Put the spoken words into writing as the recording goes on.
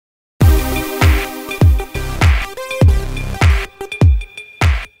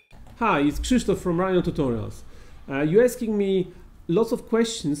Hi, it's Krzysztof from Rhino Tutorials. You're asking me lots of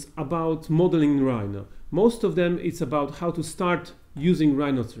questions about modeling in Rhino. Most of them it's about how to start using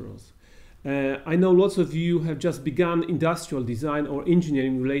rhinoceros. I know lots of you have just begun industrial design or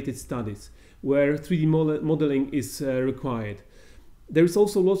engineering related studies where 3D modeling is required. There is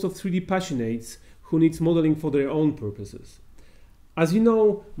also lots of 3D passionates who need modeling for their own purposes. As you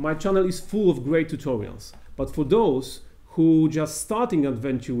know, my channel is full of great tutorials, but for those who just starting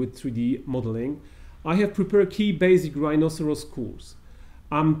adventure with 3D modeling, I have prepared keyBasics Rhinoceros course.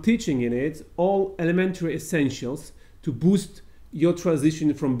 I'm teaching in it all elementary essentials to boost your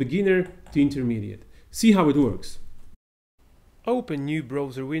transition from beginner to intermediate. See how it works. Open new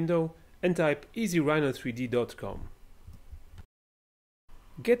browser window and type easyrhino3d.com.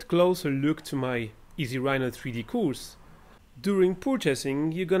 Get closer look to my Easy Rhino 3D course. During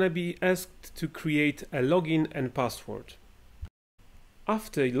purchasing, you're gonna be asked to create a login and password.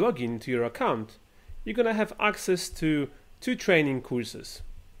 After you log in to your account, you're gonna have access to two training courses.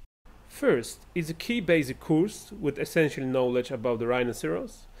 First is a keyBasics course with essential knowledge about the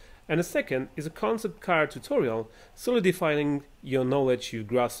rhinoceros, and the second is a concept car tutorial solidifying your knowledge you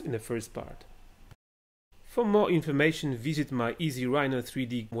grasped in the first part. For more information, visit my Easy Rhino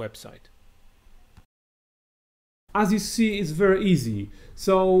 3D website. As you see, it's very easy,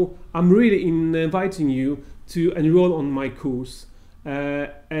 so I'm really inviting you to enroll on my course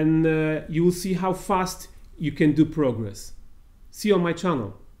and you will see how fast you can do progress. See you on my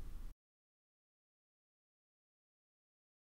channel.